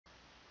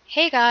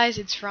Hey guys,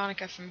 it's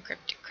Veronica from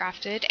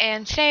Crafted,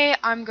 and today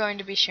I'm going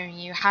to be showing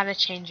you how to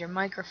change your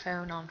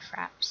microphone on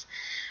Fraps.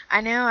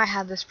 I know I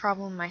had this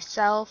problem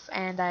myself,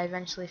 and I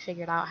eventually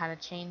figured out how to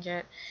change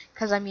it,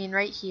 because I mean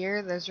right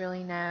here there's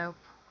really no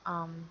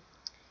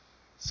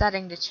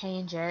setting to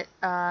change it.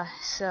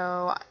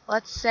 So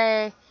let's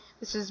say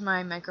this is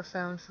my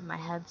microphone from my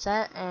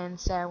headset, and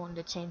say I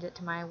wanted to change it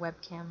to my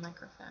webcam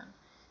microphone.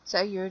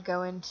 So you would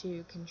go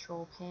into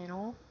Control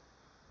Panel,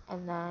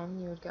 and then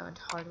you would go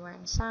into Hardware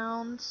and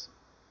Sounds,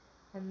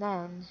 and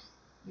then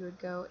you would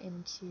go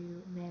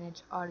into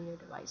Manage Audio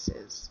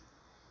Devices.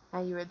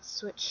 Now you would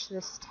switch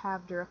this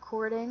tab to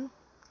Recording,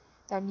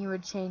 then you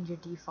would change your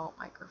default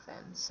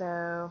microphone.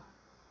 So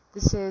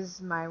this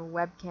is my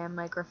webcam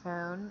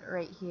microphone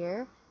right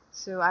here,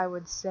 so I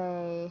would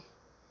say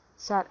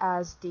set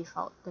as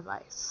default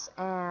device,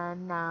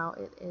 and now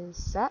it is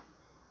set.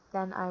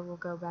 Then I will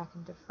go back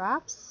into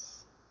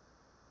Fraps,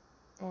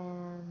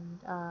 and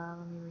let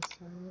me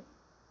restart it.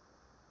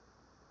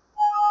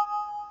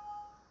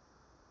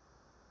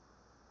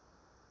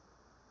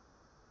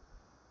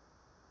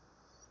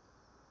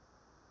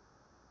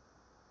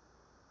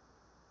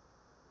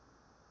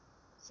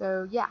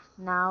 So yeah,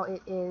 now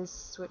it is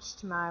switched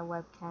to my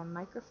webcam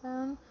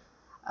microphone.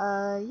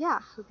 Yeah,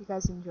 hope you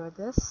guys enjoyed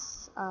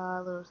this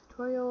little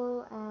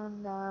tutorial,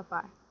 and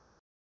bye.